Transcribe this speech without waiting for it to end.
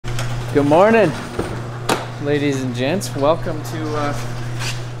Good morning, ladies and gents. Welcome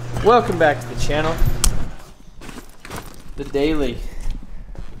back to the channel. The daily.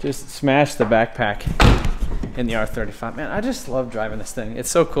 Just smashed the backpack in the R35. Man, I just love driving this thing. It's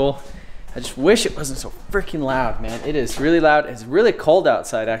so cool. I just wish it wasn't so freaking loud, man. It is really loud. It's really cold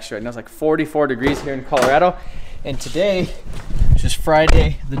outside actually right now. It's like 44 degrees here in Colorado. And today, which is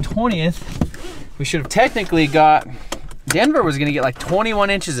Friday the 20th, we should have technically got, Denver was gonna get like 21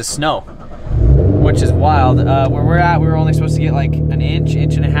 inches of snow, which is wild. Where we're at, we were only supposed to get like an inch,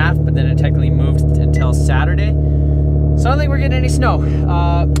 inch and a half, but then it technically moved until Saturday. So I don't think we're getting any snow.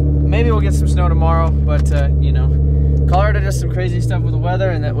 Maybe we'll get some snow tomorrow, but you know, Colorado does some crazy stuff with the weather,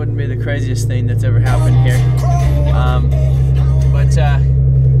 and that wouldn't be the craziest thing that's ever happened here.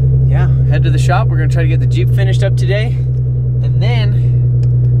 Yeah, head to the shop. We're gonna try to get the Jeep finished up today, and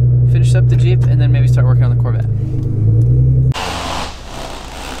then finish up the Jeep, and then maybe start working on the Corvette.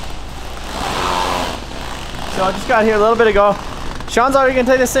 So I just got here a little bit ago. Sean's already gonna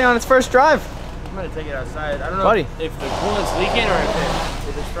take this thing on its first drive. I'm gonna take it outside. I don't know Buddy. if the coolant's leaking or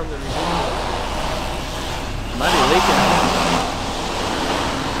if it's from the removal. Might be leaking.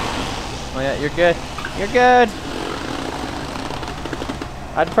 Oh yeah, you're good. You're good.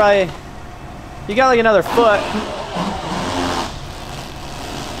 I'd probably, you got like another foot.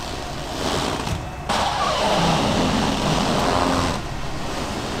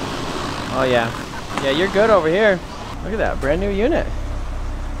 Oh yeah. Yeah, you're good over here. Look at that, brand new unit.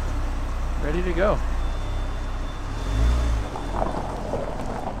 Ready to go.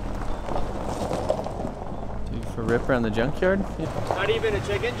 For rip around the junkyard? Yeah. Not even a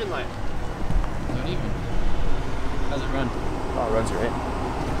check engine light. Not even. How's it run? Oh, it runs great.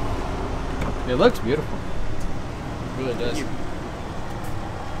 It looks beautiful. It really does.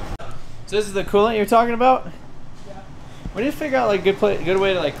 So this is the coolant you're talking about? Yeah. We need to figure out like good way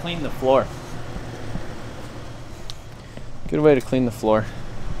to like clean the floor. Good way to clean the floor.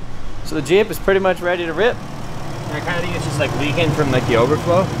 So the Jeep is pretty much ready to rip. And I kind of think it's just like leaking from like the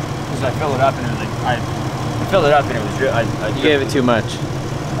overflow, because I filled it up and it was like I filled it up and it was real. You gave it too much.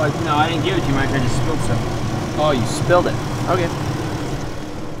 No, I didn't give it too much. I just spilled some. Oh, you spilled it. Okay.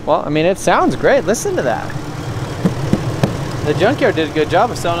 Well, I mean, it sounds great. Listen to that. The junkyard did a good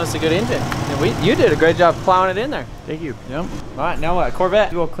job of selling us a good engine. And you did a great job plowing it in there. Thank you. Yep. All right, now what?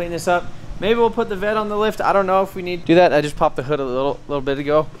 Corvette. We'll clean this up. Maybe we'll put the vet on the lift. I don't know if we need to do that. I just popped the hood a little bit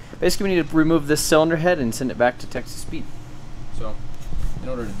ago. Basically, we need to remove this cylinder head and send it back to Texas Speed. So, in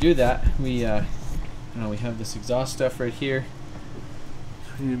order to do that, we have this exhaust stuff right here.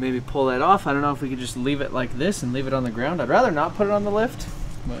 We need to maybe pull that off. I don't know if we could just leave it like this and leave it on the ground. I'd rather not put it on the lift,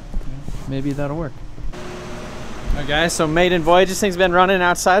 but maybe that'll work. All right, guys, so maiden voyage. This thing's been running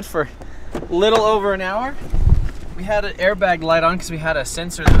outside for a little over an hour. We had an airbag light on because we had a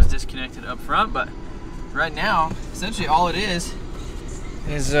sensor that was disconnected up front, but right now, essentially all it is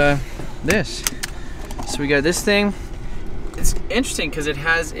this. So we got this thing. It's interesting because it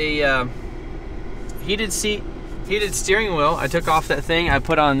has a heated seat, heated steering wheel. I took off that thing, I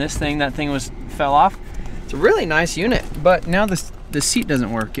put on this thing, that thing fell off. It's a really nice unit, but now the seat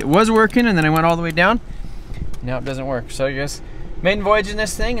doesn't work. It was working and then I went all the way down. Now it doesn't work. So I guess maiden voyage in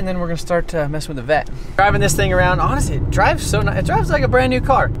this thing, and then we're gonna start messing with the vet. Driving this thing around, honestly, it drives so nice. It drives like a brand new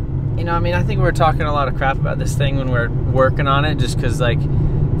car. You know, I mean, I think we were talking a lot of crap about this thing when we were working on it, just because, like,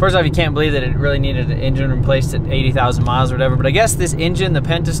 first off, you can't believe that it really needed an engine replaced at 80,000 miles or whatever. But I guess this engine, the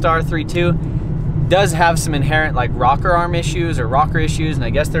Pentastar 3.2, does have some inherent like rocker arm issues or rocker issues, and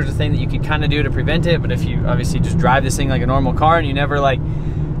I guess there's a thing that you could kind of do to prevent it. But if you obviously just drive this thing like a normal car and you never like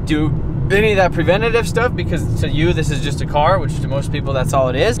do any of that preventative stuff, because to you this is just a car, which to most people that's all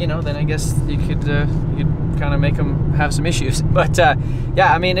it is, you know, then I guess you could kind of make them have some issues. But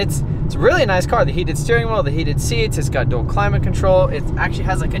yeah, I mean, it's a really nice car. The heated steering wheel, the heated seats, it's got dual climate control. It actually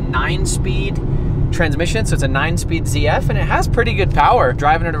has like a 9-speed transmission, so it's a 9-speed ZF, and it has pretty good power.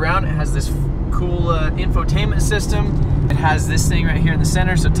 Driving it around, it has this cool infotainment system. It has this thing right here in the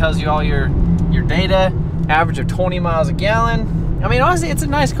center, so it tells you all your data, average of 20 miles a gallon. I mean, honestly, it's a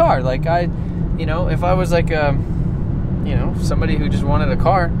nice car. Like, you know, if I was like you know, somebody who just wanted a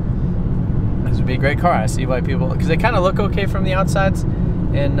car, this would be a great car. I see why people, because they kind of look okay from the outsides.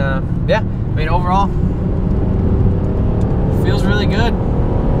 And yeah, I mean, overall, feels really good.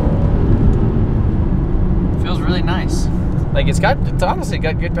 Feels really nice. Like, it's honestly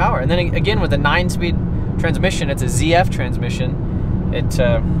got good power. And then again, with a 9-speed transmission, it's a ZF transmission. It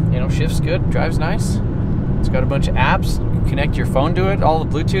you know, shifts good, drives nice. It's got a bunch of apps. You can connect your phone to it, all the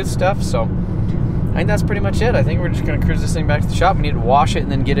Bluetooth stuff. So I think that's pretty much it. I think we're just gonna cruise this thing back to the shop. We need to wash it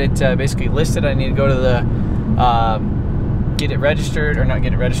and then get it basically listed. I need to go to the get it registered, or not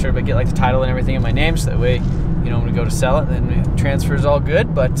get it registered, but get like the title and everything in my name, so that way, you know, when we go to sell it, then the transfer is all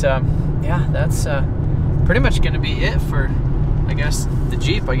good. But yeah, that's pretty much gonna be it for, I guess, the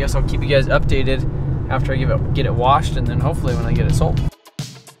Jeep. I guess I'll keep you guys updated after I get it washed, and then hopefully when I get it sold.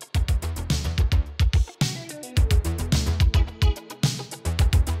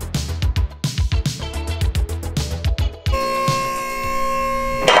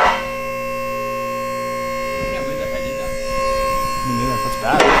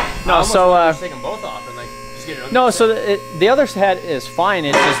 No, so take them both off and like just get it. No, so the other head is fine.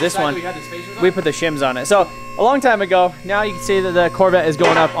 It's just this one. We put the shims on it. So a long time ago, now you can see that the Corvette is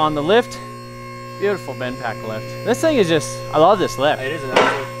going up on the lift. Beautiful bend pack lift. This thing is just, I love this lift. It is a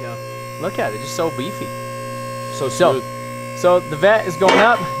nice lift, yeah. Look at it, just so beefy. So smooth. So the Vette is going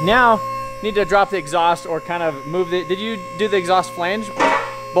up. Now need to drop the exhaust or kind of move the. Did you do the exhaust flange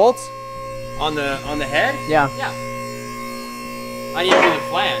bolts On the head? Yeah. Yeah. I need to do the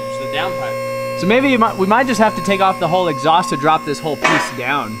flange, the downpipe. So maybe we might just have to take off the whole exhaust to drop this whole piece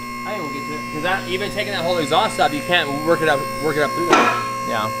down. I think we'll get to it. Because even taking that whole exhaust up, you can't work it up through that.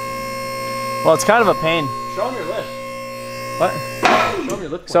 Yeah. Well, it's kind of a pain. Show them your lift. What? Show them your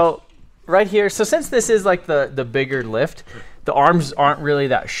lift. So right here, so since this is like the bigger lift, the arms aren't really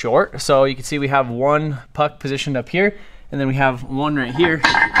that short. So you can see we have one puck positioned up here, and then we have one right here.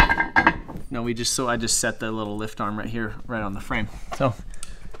 No, I just set the little lift arm right here, right on the frame. So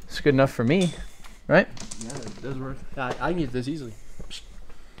it's good enough for me, right? Yeah, it does work. I can get this easily.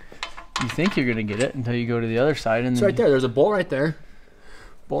 You think you're gonna get it until you go to the other side, and it's right there. There's a bolt right there.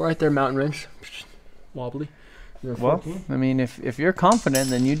 Bolt right there, mountain wrench. Wobbly. Well, I mean, if you're confident,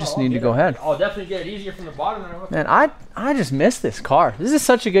 then you just need to go ahead. I'll definitely get it easier from the bottom than I will. Man, I just miss this car. This is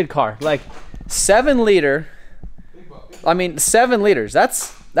such a good car. Like 7 liter. I mean, 7 liters.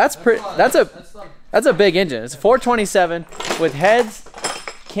 That's a big engine. It's a 427 with heads,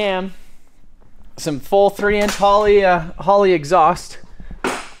 cam, some full 3-inch Holley exhaust. We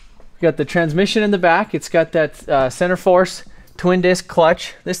got the transmission in the back. It's got that center force twin disc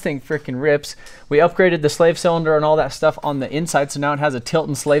clutch. This thing freaking rips. We upgraded the slave cylinder and all that stuff on the inside, so now it has a tilt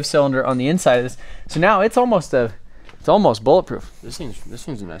and slave cylinder on the inside of this. So now it's almost bulletproof. This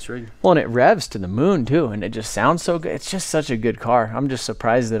thing's a nice rig. Well, and it revs to the moon too, and it just sounds so good. It's just such a good car. I'm just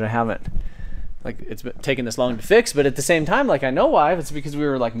surprised that I haven't, like, it's been taking this long to fix. But at the same time, like, I know why. It's because we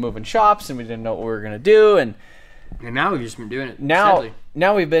were like moving shops and we didn't know what we were gonna do, and now we've just been doing it. Now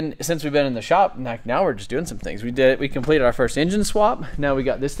since we've been in the shop, now we're just doing some things. We completed our first engine swap. Now we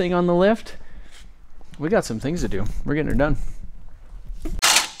got this thing on the lift. We got some things to do. We're getting her done.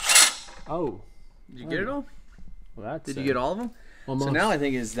 Oh, did you get it all? Well, did you get all of them? Almost. So now I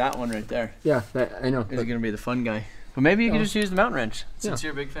think is that one right there. Yeah, I know. Is gonna be the fun guy. But maybe you can just use the mountain wrench since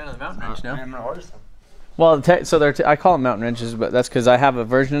you're a big fan of the mountain wrench now. I'm gonna order some. Well, I call them mountain wrenches, but that's because I have a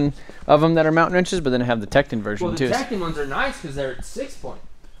version of them that are mountain wrenches, but then I have the Tecton version too. Well, the Tecton ones are nice because they're 6-point.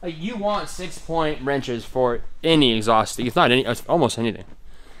 Like, you want 6-point wrenches for any exhaust. It's not any. It's almost anything.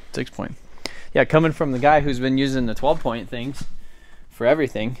 6-point. Yeah, coming from the guy who's been using the 12-point things for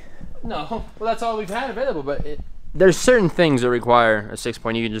everything. No, well, that's all we've had available, but there's certain things that require a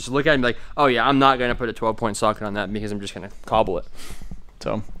 6-point. You can just look at it and be like, oh yeah, I'm not gonna put a 12-point socket on that because I'm just gonna cobble it.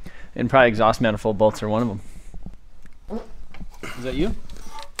 So, and probably exhaust manifold bolts are one of them. Is that you?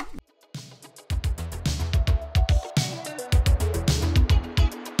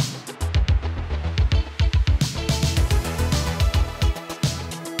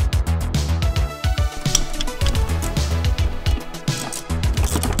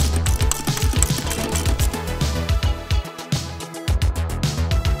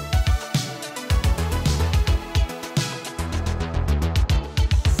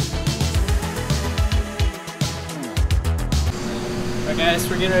 Guys,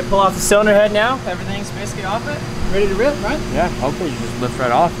 we're getting ready to pull off the cylinder head now. Everything's basically off it. Ready to rip, right? Yeah, hopefully you just lift right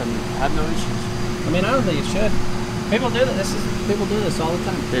off and have no issues. I mean, I don't think it should. People do this. People do this all the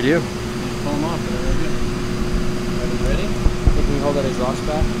time. They do. They pull them off, but they're good. Ready? Can you hold that exhaust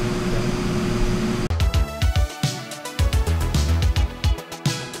back?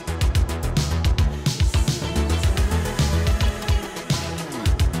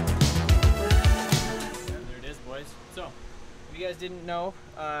 You guys didn't know,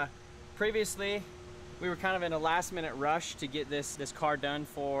 previously we were kind of in a last minute rush to get this car done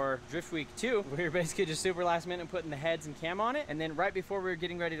for Drift Week 2. We were basically just super last minute putting the heads and cam on it, and then right before we were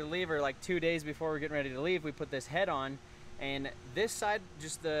getting ready to leave, or like 2 days before we were getting ready to leave, we put this head on, and this side,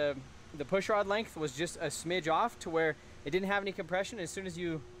 just the push rod length was just a smidge off to where it didn't have any compression. As soon as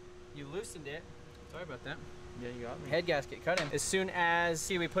you loosened it, sorry about that. Yeah, you got me. Head gasket cut in. As soon as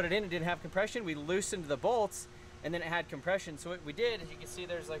we put it in, it didn't have compression. We loosened the bolts, and then it had compression. So what we did, as you can see,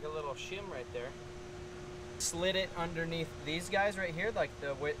 there's like a little shim right there. Slid it underneath these guys right here, like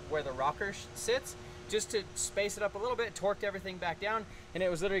where the rocker sits, just to space it up a little bit, torqued everything back down, and it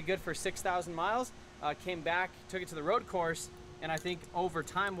was literally good for 6,000 miles. Came back, took it to the road course, and I think over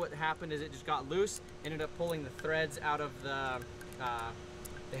time what happened is it just got loose, ended up pulling the threads out of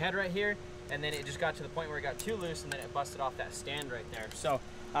the head right here, and then it just got to the point where it got too loose, and then it busted off that stand right there. So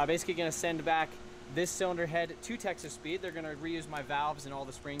basically gonna send back this cylinder head to Texas Speed. They're gonna reuse my valves and all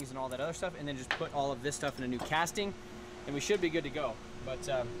the springs and all that other stuff, and then just put all of this stuff in a new casting, and we should be good to go. But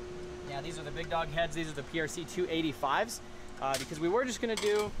yeah, these are the big dog heads. These are the PRC 285s, because we were just gonna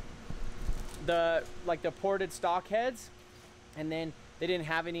do the ported stock heads, and then they didn't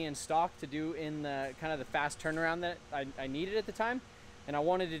have any in stock to do in the kind of the fast turnaround that I needed at the time. And I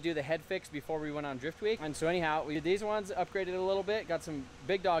wanted to do the head fix before we went on drift week. And so anyhow, we did these ones, upgraded a little bit, got some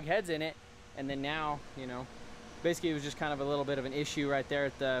big dog heads in it. And then now, you know, basically it was just kind of a little bit of an issue right there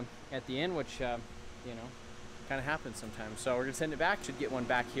at the end, which, you know, kind of happens sometimes. So we're gonna send it back. Should get one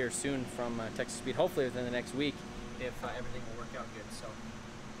back here soon from Texas Speed, hopefully within the next week, if everything will work out good. So.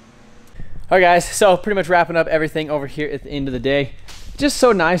 All right, guys, so pretty much wrapping up everything over here at the end of the day. Just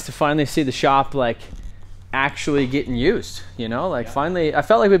so nice to finally see the shop, like, actually getting used, you know, like finally, I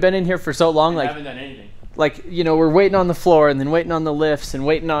felt like we've been in here for so long, like haven't done anything. Like, you know, we're waiting on the floor and then waiting on the lifts and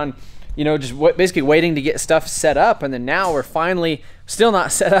waiting on, you know, just basically waiting to get stuff set up, and then now we're finally still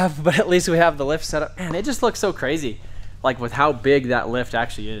not set up, but at least we have the lift set up. Man, it just looks so crazy, like with how big that lift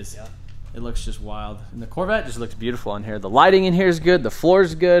actually is. Yeah. It looks just wild, and the Corvette just looks beautiful in here. The lighting in here is good, the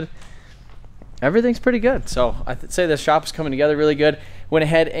floor's good, everything's pretty good. So I'd say the shop's coming together really good. Went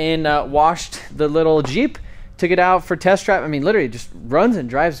ahead and washed the little Jeep, took it out for test drive. I mean, literally just runs and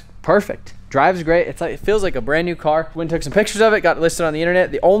drives perfect. Drives great. It's like, it feels like a brand new car. Went and took some pictures of it, got it listed on the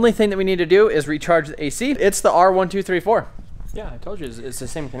internet. The only thing that we need to do is recharge the AC. It's the R1234. Yeah, I told you it's the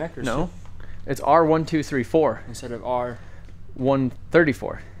same connectors. No, it's R1234 instead of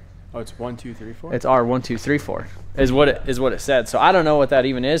R134. Oh, it's 1, 2, 3, 4. It's R1234 is what it said. So I don't know what that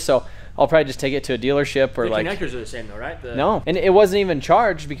even is. So I'll probably just take it to a dealership or the like. Connectors are the same though, right? No, and it wasn't even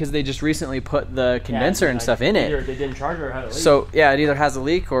charged because they just recently put the condenser and stuff in it. They didn't charge it or had a leak. So yeah, it either has a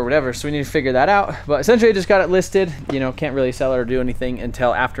leak or whatever. So we need to figure that out. But essentially, I just got it listed. You know, can't really sell it or do anything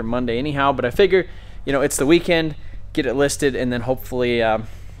until after Monday anyhow. But I figure, you know, it's the weekend, get it listed, and then hopefully,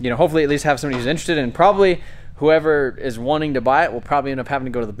 you know, hopefully at least have somebody who's interested, and probably whoever is wanting to buy it will probably end up having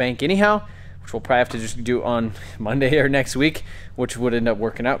to go to the bank anyhow, which we'll probably have to just do on Monday or next week, which would end up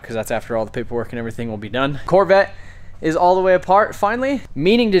working out because that's after all the paperwork and everything will be done. Corvette is all the way apart finally.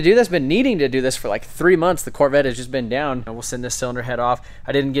 Meaning to do this, been needing to do this for like 3 months. The Corvette has just been down. We'll send this cylinder head off.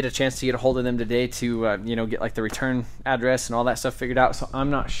 I didn't get a chance to get a hold of them today to, you know, get like the return address and all that stuff figured out. So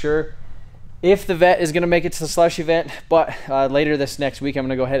I'm not sure if the vet is gonna make it to the slush event, but later this next week, I'm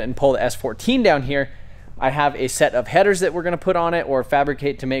gonna go ahead and pull the S14 down here. I have a set of headers that we're gonna put on it or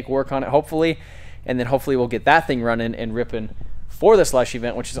fabricate to make work on it, hopefully. And then hopefully we'll get that thing running and ripping for the slush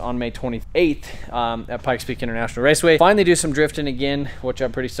event, which is on May 28th at Pikes Peak International Raceway. Finally do some drifting again, which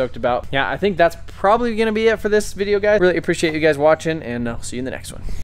I'm pretty stoked about. Yeah, I think that's probably gonna be it for this video, guys. Really appreciate you guys watching, and I'll see you in the next one.